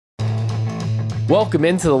Welcome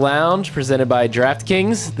into the lounge, presented by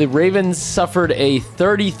DraftKings. The Ravens suffered a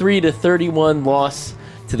 33-31 loss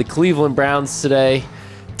to the Cleveland Browns today.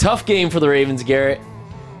 Tough game for the Ravens, Garrett.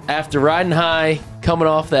 After riding high, coming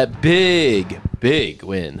off that big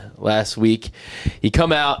win last week, you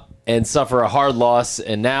come out and suffer a hard loss,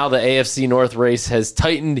 and now the AFC North race has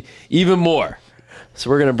tightened even more. So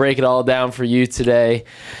we're going to break it all down for you today.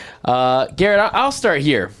 Garrett, I'll start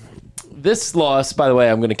here. This loss, by the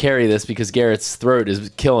way, I'm going to carry this because Garrett's throat is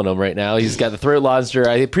killing him right now. He's got the throat lodger.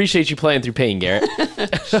 I appreciate you playing through pain, Garrett.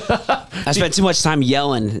 I spent too much time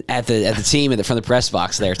yelling at the team from the press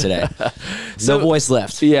box there today. No voice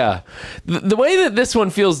left. Yeah. The way that this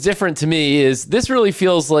one feels different to me is this really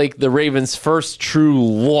feels like the Ravens' first true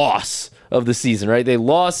loss of the season, right? They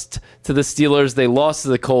lost to the Steelers, they lost to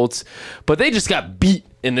the Colts, but they just got beat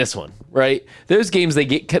in this one, right? Those games they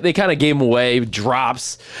kind of gave them away,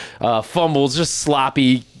 drops, fumbles, just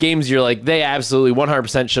sloppy games. You're like, they absolutely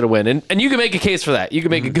 100% should have won. And you can make a case for that. You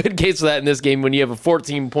can make a good case for that in this game when you have a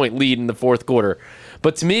 14-point lead in the fourth quarter.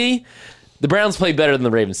 But to me, the Browns played better than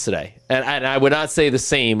the Ravens today. And I would not say the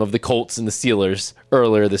same of the Colts and the Steelers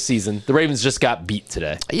earlier this season. The Ravens just got beat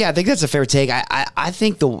today. Yeah, I think that's a fair take. I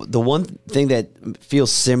think the one thing that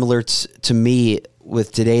feels similar to me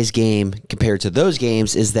with today's game compared to those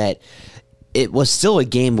games is that it was still a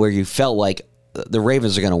game where you felt like the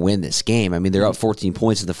Ravens are going to win this game. I mean, they're up 14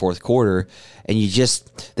 points in the fourth quarter, and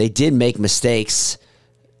they did make mistakes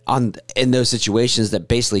in those situations that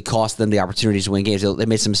basically cost them the opportunities to win games. They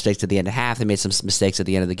made some mistakes at the end of half. They made some mistakes at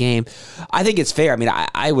the end of the game. I think it's fair. I mean,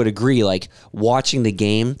 I would agree. Like, watching the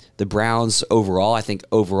game, the Browns I think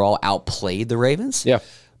overall outplayed the Ravens. Yeah.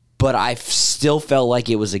 But I still felt like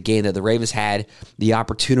it was a game that the Ravens had the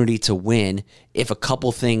opportunity to win if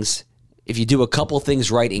you do a couple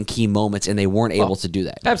things right in key moments, and they weren't able to do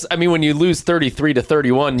that. I mean, when you lose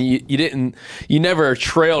 33-31, you never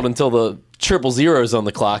trailed until the triple zeros on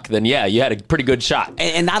the clock. Then you had a pretty good shot.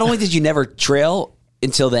 And not only did you never trail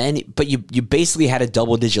until then, but you basically had a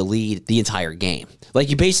double-digit lead the entire game.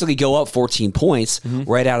 Like, you basically go up 14 points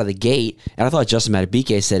right out of the gate. And I thought Justin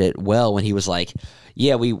Madubuike said it well when he was like,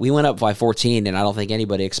 yeah, we went up by 14, and I don't think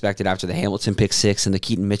anybody expected after the Hamilton pick six and the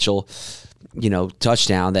Keaton Mitchell,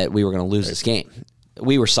 touchdown that we were going to lose this game.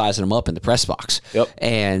 We were sizing them up in the press box. Yep.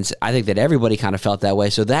 And I think that everybody kind of felt that way.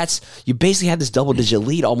 So you basically had this double-digit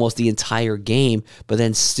lead almost the entire game, but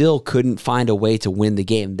then still couldn't find a way to win the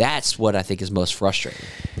game. That's what I think is most frustrating.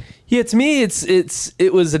 Yeah, to me,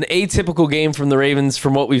 it was an atypical game from the Ravens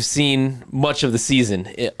from what we've seen much of the season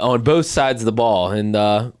on both sides of the ball. And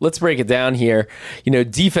let's break it down here.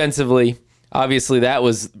 Defensively, obviously, that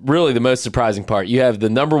was really the most surprising part. You have the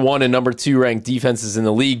number 1 and number 2 ranked defenses in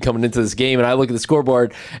the league coming into this game, and I look at the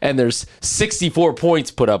scoreboard, and there's 64 points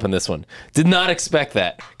put up in this one. Did not expect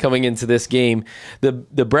that coming into this game. The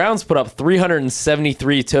Browns put up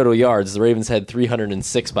 373 total yards. The Ravens had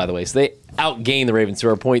 306, by the way. So they outgained the Ravens to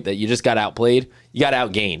a point that you just got outplayed. You got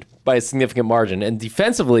outgained by a significant margin. And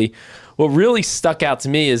defensively, what really stuck out to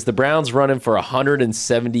me is the Browns running for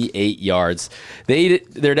 178 yards.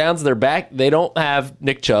 They're down to their back. They don't have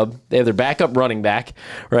Nick Chubb. They have their backup running back,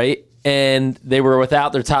 right? And they were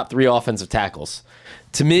without their top 3 offensive tackles.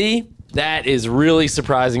 To me, that is really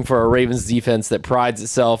surprising for a Ravens defense that prides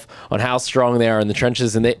itself on how strong they are in the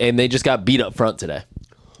trenches, and they just got beat up front today.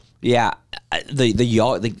 Yeah, I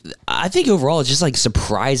think overall it's just like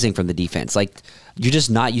surprising from the defense. Like, you're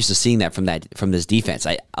just not used to seeing that from this defense.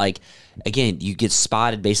 Again, you get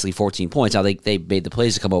spotted basically 14 points. I think they made the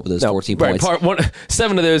plays to come up with those 14 points.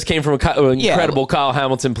 7 of those came from an incredible Kyle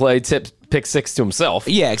Hamilton play, pick 6 to himself.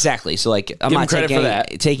 Yeah, exactly. So, like, I'm not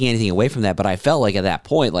taking anything away from that, but I felt like at that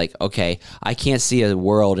point, like, okay, I can't see a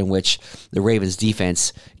world in which the Ravens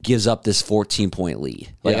defense gives up this 14-point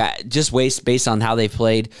lead. Like, just based on how they've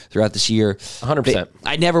played throughout this year. 100%.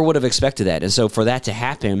 I never would have expected that. And so for that to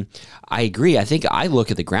happen, I agree. I think I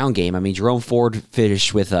look at the ground game. I mean, Jerome Ford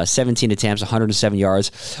finished with 17 attempts, 107 yards.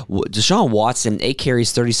 Deshaun Watson, 8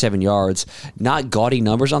 carries, 37 yards. Not gaudy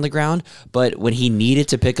numbers on the ground, but when he needed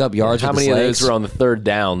to pick up yards with his legs. How many of those were on the third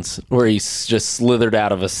downs where he just slithered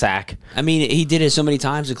out of a sack? I mean, he did it so many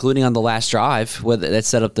times, including on the last drive that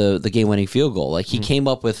set up the game-winning field goal. Like, he came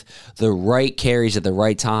up with the right carries at the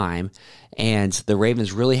right time, and the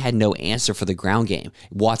Ravens really had no answer for the ground game,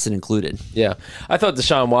 Watson included. Yeah. I thought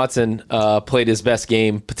Deshaun Watson played his best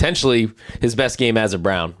game, potentially his best game as a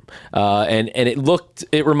Brown. And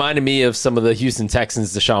it reminded me of some of the Houston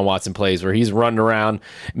Texans Deshaun Watson plays where he's running around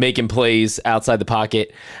making plays outside the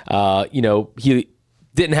pocket. He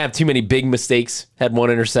didn't have too many big mistakes, had 1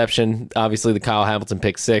 interception, obviously the Kyle Hamilton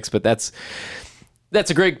pick 6, but that's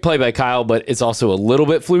a great play by Kyle, but it's also a little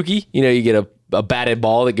bit fluky. You get a a batted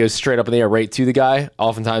ball that goes straight up in the air right to the guy.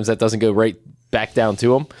 Oftentimes that doesn't go right back down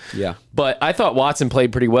to him. Yeah. But I thought Watson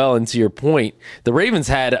played pretty well. And to your point, the Ravens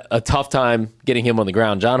had a tough time getting him on the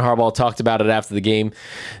ground. John Harbaugh talked about it after the game.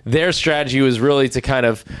 Their strategy was really to kind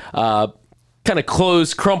of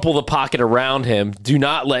crumple the pocket around him. Do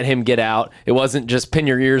not let him get out. It wasn't just pin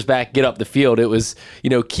your ears back, get up the field. It was,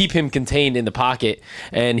 keep him contained in the pocket.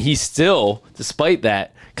 And he still, despite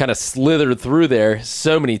that, kind of slithered through there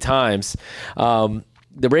so many times. The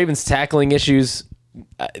Ravens' tackling issues,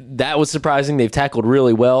 that was surprising. They've tackled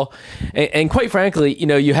really well. And quite frankly,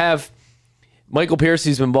 you have Michael Pierce,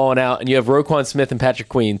 who's been balling out, and you have Roquan Smith and Patrick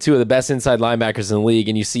Queen, two of the best inside linebackers in the league,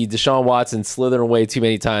 and you see Deshaun Watson slithering away too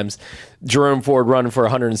many times, Jerome Ford running for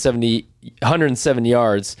 107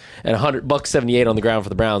 yards and $178 on the ground for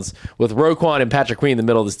the Browns. With Roquan and Patrick Queen in the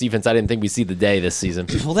middle of this defense, I didn't think we'd see the day this season.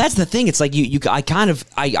 Well, that's the thing. It's like I kind of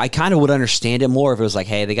would understand it more if it was like,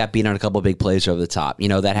 hey, they got beat on a couple of big plays over the top.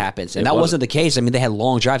 That happens, and that wasn't the case. I mean, they had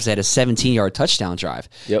long drives. They had a 17-yard touchdown drive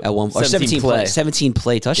at one, or 17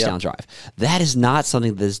 play touchdown drive. That is not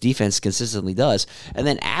something that this defense consistently does. And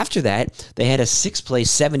then after that, they had a 6-play,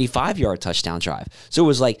 75-yard touchdown drive. So it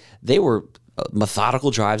was like they were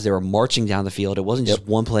methodical drives. They were marching down the field. It wasn't just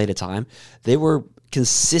one play at a time. They were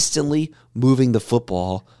consistently moving the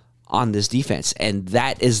football on this defense, and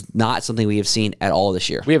that is not something we have seen at all this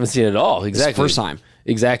year. We haven't seen it at all. Exactly. It's the first time.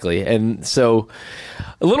 Exactly. And so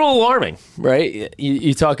a little alarming, right?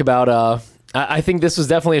 You talk about I think this was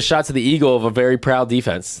definitely a shot to the ego of a very proud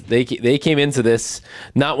defense. They came into this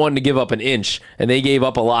not wanting to give up an inch, and they gave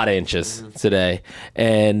up a lot of inches today.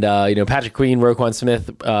 And Patrick Queen, Roquan Smith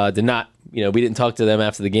did not. We didn't talk to them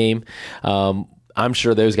after the game. I'm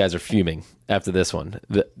sure those guys are fuming after this one.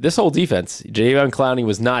 This whole defense, Jadeveon Clowney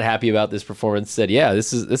was not happy about this performance. Said, "Yeah,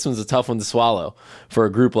 this one's a tough one to swallow for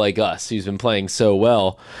a group like us who's been playing so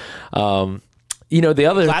well." The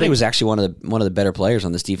other Clowney thing was actually one of the better players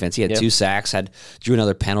on this defense. He had 2 sacks, drew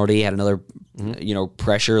another penalty, had another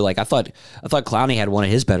pressure. Like I thought Clowney had one of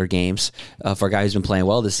his better games for a guy who's been playing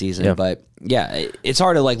well this season. Yeah. But yeah, it's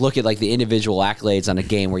hard to look at the individual accolades on a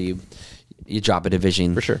game where you drop a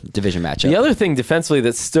division matchup. The other thing defensively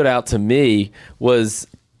that stood out to me was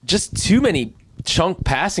just too many chunk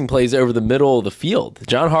passing plays over the middle of the field.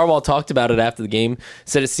 John Harbaugh talked about it after the game,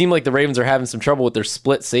 said it seemed like the Ravens are having some trouble with their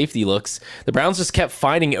split safety looks. The Browns just kept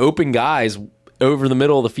finding open guys over the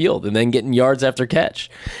middle of the field and then getting yards after catch.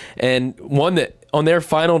 And one that on their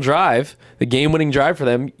final drive, the game-winning drive for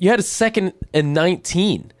them, you had a 2nd and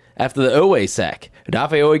 19 after the Owe sack.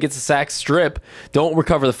 Odafe Owe gets a sack, strip, don't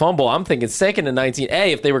recover the fumble. I'm thinking 2nd and 19.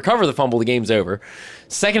 If they recover the fumble, the game's over.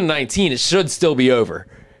 2nd and 19, it should still be over,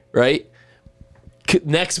 right?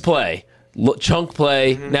 Next play, chunk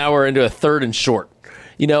play. Now we're into a 3rd and short.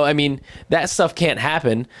 That stuff can't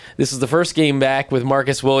happen. This is the first game back with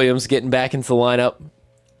Marcus Williams getting back into the lineup.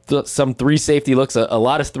 Some 3 safety looks, a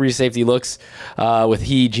lot of 3 safety looks with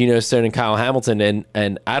Geno Stone, and Kyle Hamilton.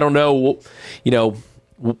 And I don't know,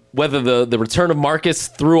 whether the return of Marcus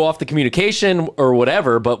threw off the communication or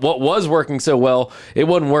whatever, but what was working so well, it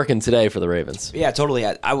wasn't working today for the Ravens. Yeah, totally.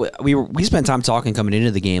 We spent time talking coming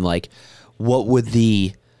into the game, what would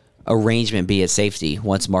the arrangement be at safety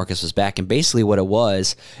once Marcus was back? And basically what it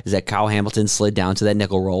was is that Kyle Hamilton slid down to that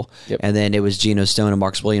nickel roll, and then it was Geno Stone and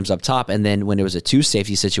Marcus Williams up top, and then when it was a 2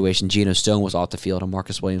 safety situation, Geno Stone was off the field and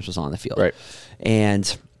Marcus Williams was on the field. Right.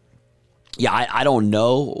 And yeah, I don't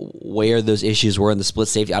know where those issues were in the split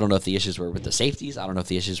safety. I don't know if the issues were with the safeties. I don't know if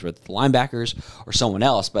the issues were with the linebackers or someone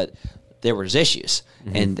else, but there was issues.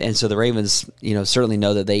 And so the Ravens, certainly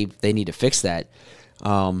know that they need to fix that.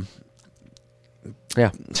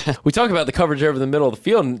 Yeah. We talk about the coverage over the middle of the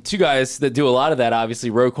field, and 2 guys that do a lot of that, obviously,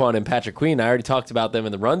 Roquan and Patrick Queen. I already talked about them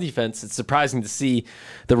in the run defense. It's surprising to see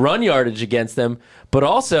the run yardage against them, but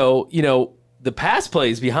also, the pass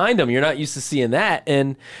plays behind him, you're not used to seeing that.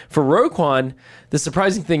 And for Roquan, the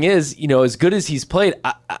surprising thing is, as good as he's played,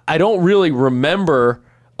 I don't really remember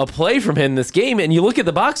a play from him this game. And you look at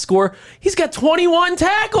the box score, he's got 21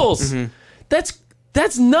 tackles.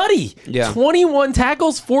 That's nutty. Yeah. 21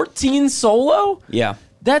 tackles, 14 solo. Yeah.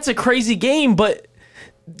 That's a crazy game, but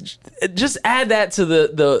just add that to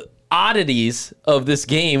the oddities of this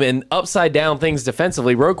game and upside down things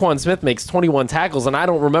defensively. Roquan Smith makes 21 tackles, and I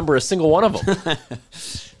don't remember a single one of them.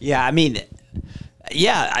 Yeah, when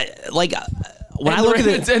I look at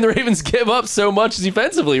it, and the Ravens give up so much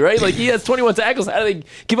defensively, right? He has 21 tackles. How do they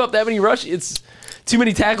give up that many rushes? It's too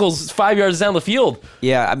many tackles 5 yards down the field.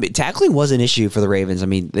 Yeah, tackling was an issue for the Ravens.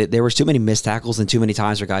 There was too many missed tackles and too many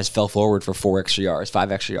times where guys fell forward for 4 extra yards,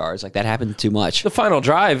 5 extra yards. That happened too much. The final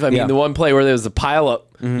drive, the one play where there was a pile up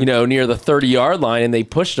near the 30-yard line, and they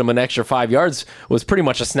pushed them an extra 5 yards, was pretty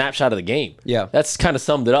much a snapshot of the game. Yeah. That's kind of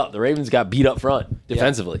summed it up. The Ravens got beat up front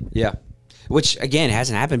defensively. Yeah. Which, again,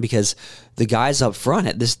 hasn't happened because the guys up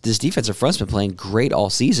front, this defensive front's been playing great all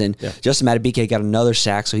season. Yeah. Justin Madubuike got another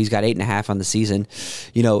sack, so he's got 8.5 on the season.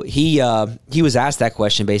 He was asked that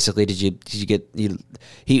question basically.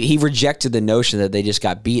 He rejected the notion that they just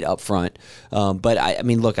got beat up front. But I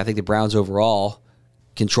mean, look, I think the Browns overall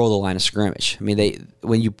control the line of scrimmage. I mean,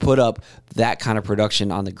 when you put up that kind of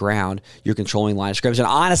production on the ground, you're controlling line of scrimmage. And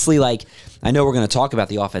honestly, like, I know we're going to talk about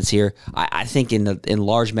the offense here. I think in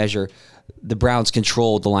large measure, the Browns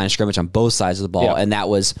controlled the line of scrimmage on both sides of the ball, and that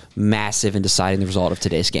was massive in deciding the result of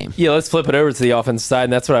today's game. Yeah, let's flip it over to the offensive side,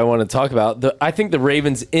 and that's what I want to talk about. I think the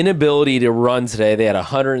Ravens' inability to run today, they had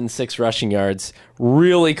 106 rushing yards,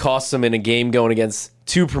 really cost them in a game going against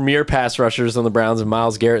two premier pass rushers on the Browns, and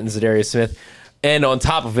Myles Garrett and Zadarius Smith. And on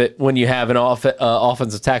top of it, when you have an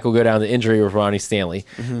offensive tackle go down to injury with Ronnie Stanley,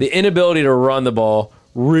 the inability to run the ball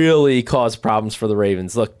really caused problems for the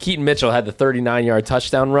Ravens. Look, Keaton Mitchell had the 39-yard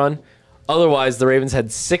touchdown run. Otherwise, the Ravens had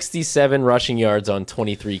 67 rushing yards on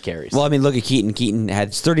 23 carries. Well, I mean, look at Keaton. Keaton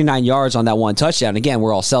had 39 yards on that one touchdown. Again,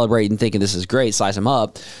 we're all celebrating, thinking this is great, size him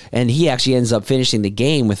up. And he actually ends up finishing the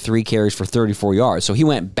game with 3 carries for 34 yards. So he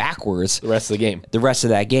went backwards the rest of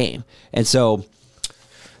that game. And so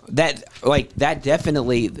that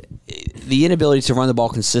definitely, the inability to run the ball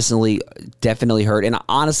consistently definitely hurt. And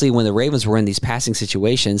honestly, when the Ravens were in these passing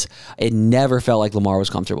situations, it never felt like Lamar was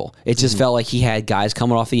comfortable. It just felt like he had guys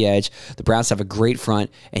coming off the edge. The Browns have a great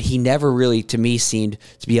front, and he never really, to me, seemed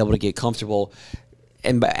to be able to get comfortable.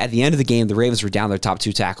 And at the end of the game, the Ravens were down their top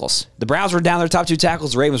 2 tackles. The Browns were down their top 2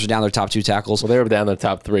 tackles. The Ravens were down their top 2 tackles. Well, they were down their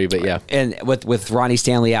top 3, but yeah. And with Ronnie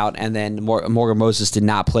Stanley out, and then Morgan Moses did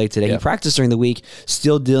not play today. He practiced during the week,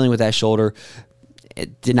 still dealing with that shoulder.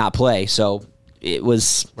 It did not play. So it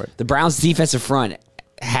was the Browns' defensive front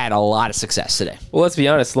had a lot of success today. Well, let's be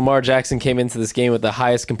honest. Lamar Jackson came into this game with the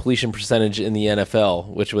highest completion percentage in the NFL,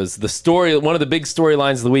 which was the story. One of the big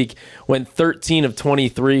storylines of the week. Went 13 of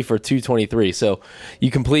 23 for 223. So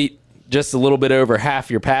you complete just a little bit over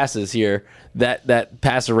half your passes here. That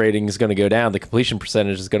passer rating is going to go down. The completion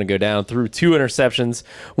percentage is going to go down through 2 interceptions.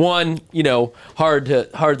 One, hard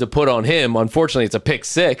to put on him. Unfortunately, it's a pick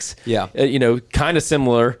 6. Yeah. Kind of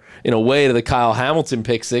similar in a way to the Kyle Hamilton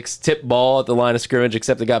pick 6, tip ball at the line of scrimmage,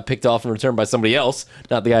 except it got picked off and returned by somebody else,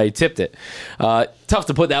 not the guy who tipped it. Tough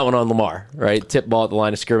to put that one on Lamar, right? Tip ball at the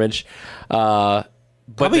line of scrimmage.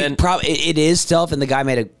 But it is tough, and the guy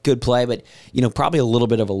made a good play, but probably a little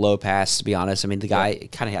bit of a low pass, to be honest. I mean, the guy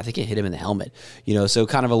I think it hit him in the helmet, so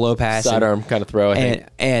kind of a low pass, sidearm kind of throw. I think.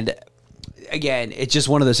 And again, it's just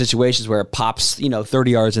one of those situations where it pops,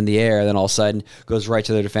 30 yards in the air, and then all of a sudden goes right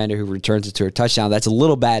to the defender who returns it to a touchdown. That's a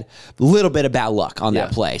little bit of bad luck on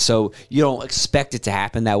that play. So you don't expect it to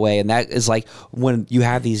happen that way. And that is like when you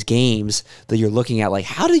have these games that you're looking at, like,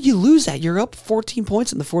 how did you lose that? You're up 14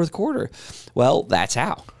 points in the fourth quarter. Well, that's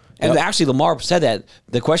how. And actually, Lamar said that.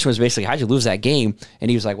 The question was basically, how'd you lose that game?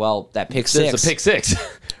 And he was like, well, that pick 6. It's a pick 6.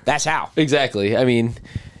 That's how. Exactly. I mean,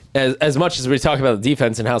 as much as we talk about the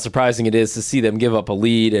defense and how surprising it is to see them give up a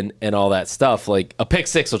lead and all that stuff, like a pick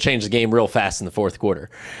 6 will change the game real fast in the fourth quarter.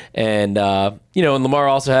 And, and Lamar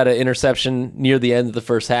also had an interception near the end of the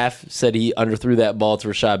first half, said he underthrew that ball to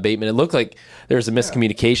Rashad Bateman. It looked like there was a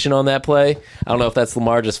miscommunication on that play. I don't know if that's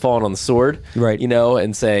Lamar just falling on the sword, right?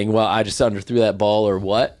 And saying, well, I just underthrew that ball or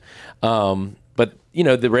what. But,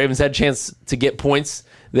 the Ravens had a chance to get points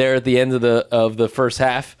there at the end of the first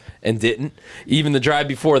half and didn't. Even the drive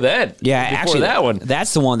before that. Yeah, actually, that one.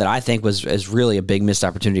 That's the one that I think is really a big missed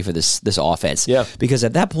opportunity for this offense. Yeah. Because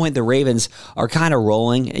at that point, the Ravens are kind of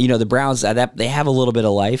rolling. The Browns, they have a little bit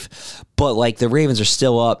of life, but like the Ravens are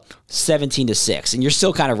still up 17-6, and you're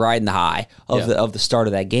still kind of riding the high of the start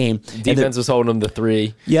of that game. Defense was holding them to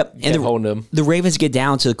 3. Yep. And holding them. The Ravens get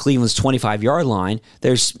down to Cleveland's 25-yard line.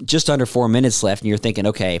 There's just under 4 minutes left, and you're thinking,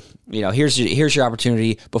 okay, here's your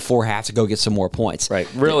opportunity before half to go get some more points. Right.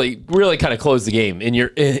 Really kind of close the game.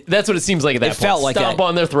 And that's what it seems like at that point. It felt like Stomp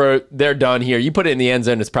on their throat. They're done here. You put it in the end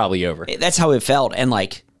zone, it's probably over. That's how it felt. And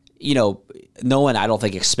no one, I don't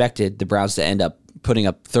think, expected the Browns to end up putting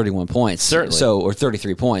up 31 points. Certainly. Or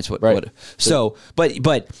 33 points. Right.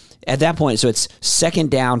 But at that point, so it's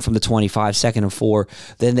second down from the 25, 2nd and 4.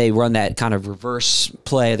 Then they run that kind of reverse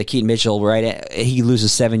play, the Keaton Mitchell, right? He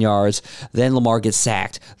loses 7 yards. Then Lamar gets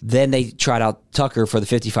sacked. Then they trot out Tucker for the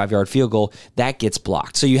 55-yard field goal. That gets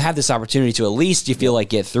blocked. So you have this opportunity to at least, you feel like,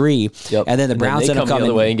 get 3. Yep. And then the Browns end up coming the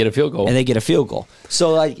other way and get a field goal. And they get a field goal.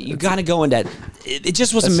 So you got to go into that. It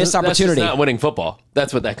just was a missed opportunity. That's just not winning football.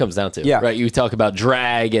 That's what that comes down to. Yeah. Right? You talk about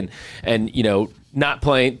drag and not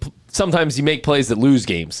playing. Sometimes you make plays that lose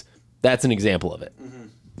games. That's an example of it.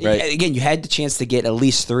 Right. Again, you had the chance to get at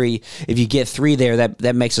least 3. If you get 3 there,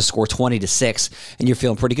 that makes a score 20-6, and you're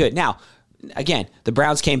feeling pretty good. Now, again, the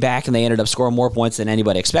Browns came back and they ended up scoring more points than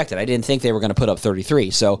anybody expected. I didn't think they were going to put up 33.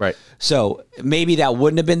 So maybe that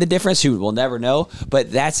wouldn't have been the difference. We'll never know.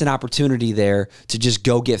 But that's an opportunity there to just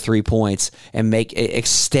go get 3 points and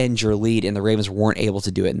extend your lead. And the Ravens weren't able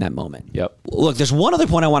to do it in that moment. Yep. Look, there's one other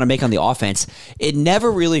point I want to make on the offense. It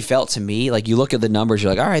never really felt to me like you look at the numbers,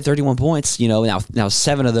 you're like, all right, 31 points. Now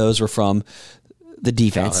 7 of those were from the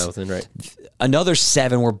defense. Right. Another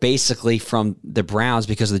 7 were basically from the Browns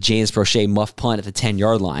because of the James Prochet muff punt at the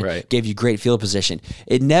 10-yard line. Right. Gave you great field position.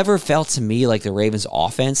 It never felt to me like the Ravens'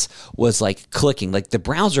 offense was like clicking. Like the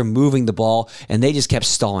Browns are moving the ball and they just kept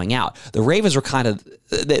stalling out. The Ravens were kind of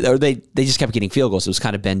they just kept getting field goals. It was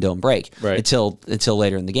kind of bend don't break until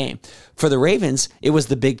later in the game. For the Ravens, it was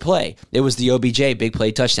the big play. It was the OBJ big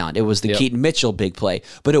play touchdown. It was the Keaton Mitchell big play.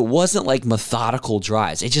 But it wasn't like methodical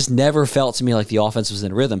drives. It just never felt to me like the offense was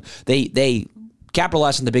in rhythm. They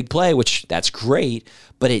capitalized on the big play, which that's great,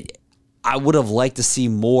 but I would have liked to see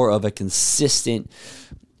more of a consistent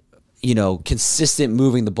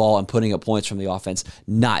moving the ball and putting up points from the offense,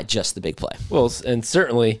 not just the big play. Well, and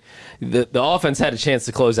certainly the offense had a chance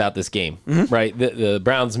to close out this game, right? The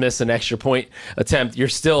Browns miss an extra point attempt. You're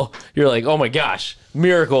like, oh my gosh,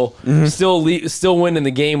 miracle. Still winning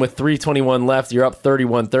the game with 3:21 left. You're up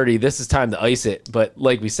 31-30. This is time to ice it. But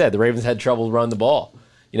like we said, the Ravens had trouble running the ball.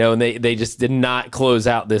 And they just did not close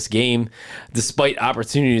out this game despite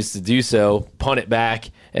opportunities to do so, punt it back,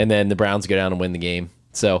 and then the Browns go down and win the game.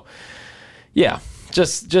 So, yeah,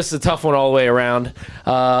 just a tough one all the way around.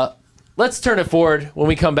 Let's turn it forward. When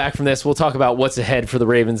we come back from this, we'll talk about what's ahead for the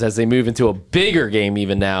Ravens as they move into a bigger game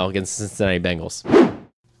even now against the Cincinnati Bengals.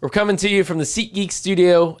 We're coming to you from the SeatGeek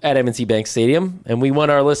studio at M&T Bank Stadium, and we want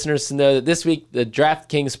our listeners to know that this week, the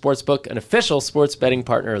DraftKings Sportsbook, an official sports betting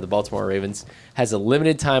partner of the Baltimore Ravens, has a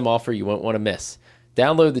limited time offer you won't want to miss.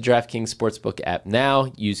 Download the DraftKings Sportsbook app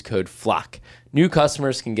now. Use code FLOCK. New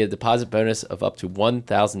customers can get a deposit bonus of up to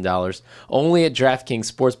 $1,000 only at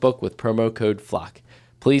DraftKings Sportsbook with promo code FLOCK.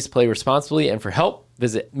 Please play responsibly, and for help,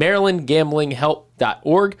 visit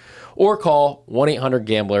MarylandGamblingHelp.org or call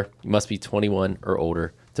 1-800-GAMBLER. You must be 21 or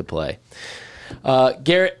older to play.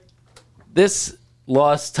 Garrett, this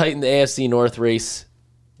loss tightened the AFC North race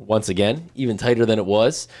once again, even tighter than it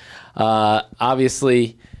was.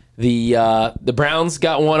 Obviously, the Browns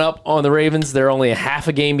got one up on the Ravens. They're only a half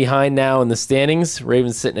a game behind now in the standings.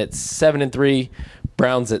 Ravens sitting at 7-3,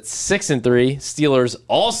 Browns at 6-3. Steelers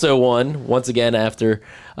also won once again after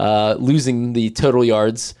losing the total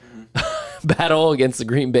yards battle against the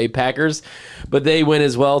Green Bay Packers, but they win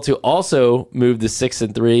as well to also move to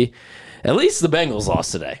 6-3. At least the Bengals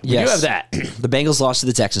lost today. Yes. You have that. The Bengals lost to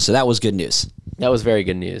the Texans, so that was good news. That was very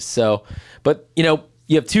good news. So, but you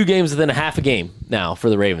have 2 games within a half a game now for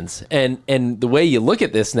the Ravens, and the way you look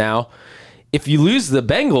at this now, if you lose the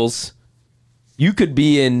Bengals, you could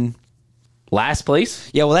be in last place.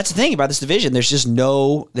 Yeah, well, that's the thing about this division. There's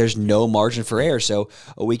no margin for error. So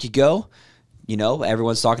a week ago,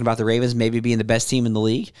 everyone's talking about the Ravens maybe being the best team in the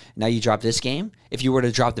league. Now you drop this game. If you were to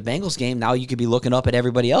drop the Bengals game, now you could be looking up at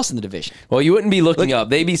everybody else in the division. Well, you wouldn't be looking up.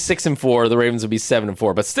 They'd be 6-4. The Ravens would be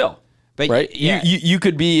 7-4. But still, right? Yeah. You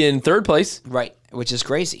could be in third place, right? Which is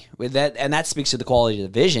crazy. With that, and that speaks to the quality of the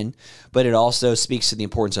division, but it also speaks to the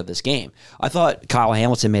importance of this game. I thought Kyle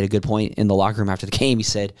Hamilton made a good point in the locker room after the game. He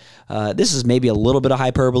said, "This is maybe a little bit of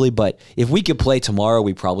hyperbole, but if we could play tomorrow,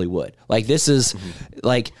 we probably would." Like this is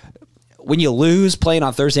like. When you lose, playing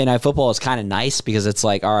on Thursday Night Football is kind of nice because it's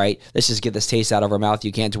like, all right, let's just get this taste out of our mouth.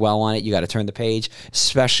 You can't dwell on it. You got to turn the page,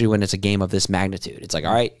 especially when it's a game of this magnitude. It's like,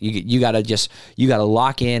 all right, you got to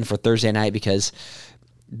lock in for Thursday night because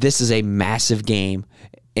this is a massive game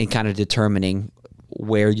in kind of determining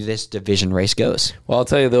where this division race goes. Well, I'll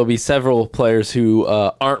tell you, there'll be several players who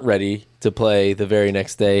aren't ready to play the very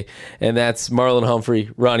next day, and that's Marlon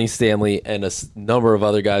Humphrey, Ronnie Stanley, and a number of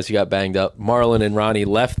other guys who got banged up. Marlon and Ronnie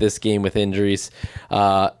left this game with injuries.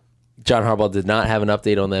 John Harbaugh did not have an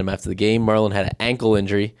update on them after the game. Marlon had an ankle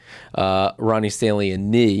injury, Ronnie Stanley a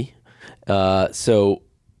knee. So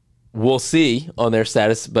we'll see on their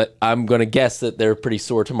status, but I'm going to guess that they're pretty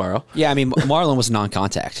sore tomorrow. Yeah, I mean, Marlon was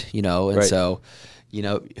non-contact, and right. So,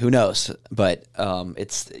 who knows? But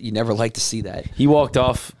it's you never like to see that. He walked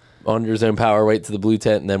off under his own power, right to the blue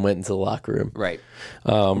tent, and then went into the locker room. Right.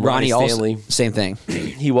 Ronnie Stanley, also, same thing.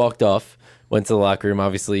 He walked off, went to the locker room.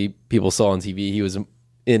 Obviously, people saw on TV he was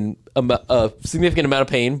in a significant amount of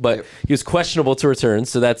pain, but he was questionable to return.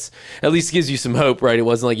 So that's at least gives you some hope, right? It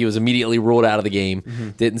wasn't like he was immediately ruled out of the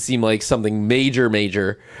game. Didn't seem like something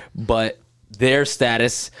major, but their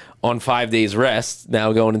status on 5 days rest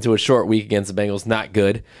now going into a short week against the Bengals, not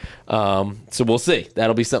good. So we'll see.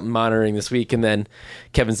 That'll be something monitoring this week. And then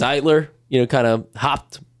Kevin Zeitler, kind of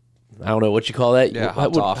hopped. I don't know what you call that. Yeah,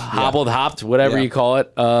 hopped, whatever you call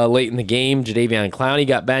it, late in the game. Jadeveon Clowney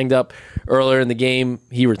got banged up earlier in the game.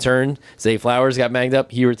 He returned. Zay Flowers got banged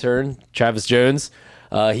up. He returned. Travis Jones,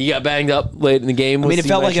 he got banged up late in the game. I mean, it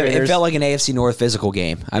felt like an AFC North physical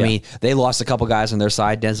game. I mean, they lost a couple guys on their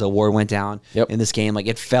side. Denzel Ward went down in this game. Like,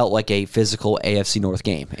 it felt like a physical AFC North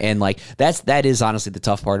game, and like that is honestly the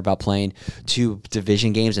tough part about playing two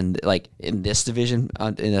division games, and like in this division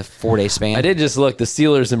in a 4-day span. I did just look. The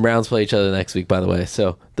Steelers and Browns play each other next week, by the way.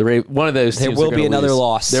 So one of those teams there will be another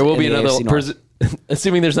loss. There will be another.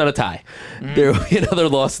 Assuming there's not a tie, there will be another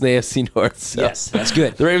loss in the AFC North. So yes, that's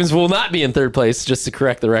good. The Ravens will not be in third place, just to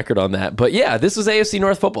correct the record on that. But yeah, this was AFC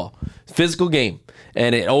North football. Physical game.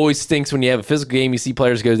 And it always stinks when you have a physical game, you see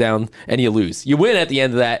players go down and you lose. You win at the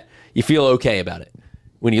end of that, you feel okay about it.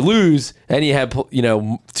 When you lose and you have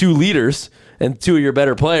two leaders and two of your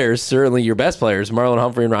better players, certainly your best players, Marlon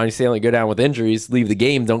Humphrey and Ronnie Stanley, go down with injuries, leave the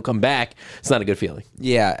game, don't come back, it's not a good feeling.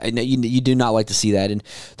 Yeah, you do not like to see that. And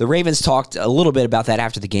the Ravens talked a little bit about that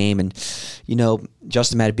after the game. And,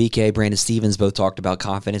 Justin Madubuike, Brandon Stevens both talked about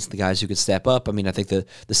confidence in the guys who could step up. I mean, I think the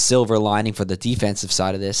silver lining for the defensive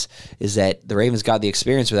side of this is that the Ravens got the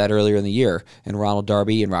experience for that earlier in the year. And Ronald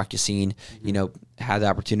Darby and Rock Ya-Sin, had the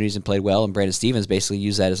opportunities and played well, and Brandon Stevens basically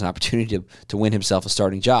used that as an opportunity to win himself a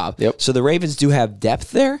starting job. Yep. So the Ravens do have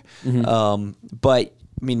depth there, but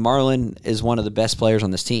I mean, Marlon is one of the best players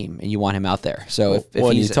on this team, and you want him out there. So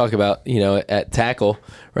if you talk about at tackle,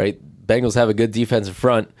 right? Bengals have a good defensive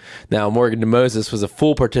front. Now Morgan DeMoses was a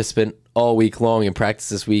full participant all week long in practice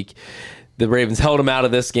this week. The Ravens held him out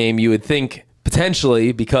of this game. You would think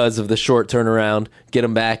potentially because of the short turnaround, get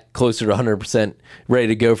him back closer to 100% ready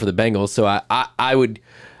to go for the Bengals. So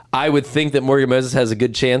I would think that Morgan Moses has a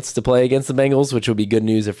good chance to play against the Bengals, which would be good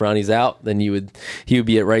news if Ronnie's out. Then he would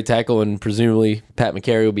be at right tackle, and presumably Pat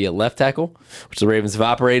McCary will be at left tackle, which the Ravens have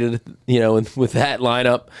operated, with that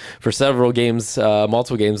lineup for several games,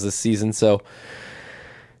 multiple games this season. So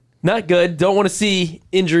not good. Don't want to see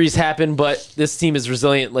injuries happen, but this team is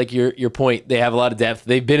resilient. Like your point, they have a lot of depth.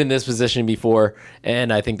 They've been in this position before,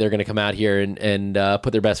 and I think they're going to come out here and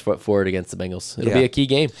put their best foot forward against the Bengals. It'll be a key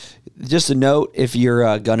game. Just a note, if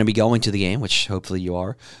you're going to be going to the game, which hopefully you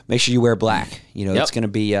are, make sure you wear black. It's going to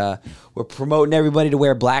be we're promoting everybody to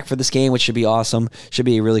wear black for this game, which should be awesome. Should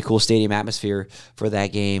be a really cool stadium atmosphere for that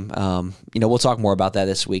game. We'll talk more about that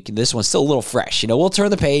this week. This one's still a little fresh. We'll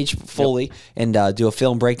turn the page fully and do a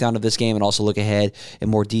film breakdown of this game and also look ahead in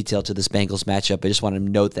more detail to this Bengals matchup. I just wanted to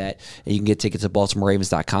note that. And you can get tickets at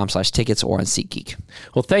BaltimoreRavens.com/tickets or on SeatGeek.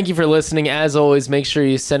 Well, thank you for listening. As always, make sure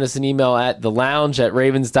you send us an email at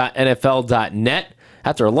thelounge@ravens.nfl.net.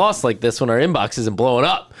 After a loss like this one, our inbox isn't blowing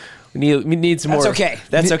up. We need some more.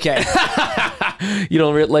 That's okay. You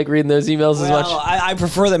don't like reading those emails as much? I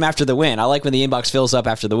prefer them after the win. I like when the inbox fills up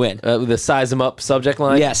after the win. With the size them up subject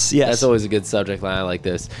line? Yes. That's always a good subject line. I like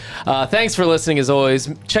this. Thanks for listening as always.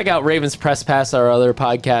 Check out Ravens Press Pass, our other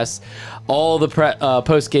podcasts. All the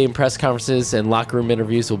post-game press conferences and locker room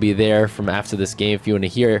interviews will be there from after this game if you want to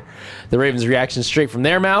hear the Ravens' reaction straight from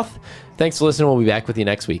their mouth. Thanks for listening. We'll be back with you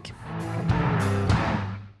next week.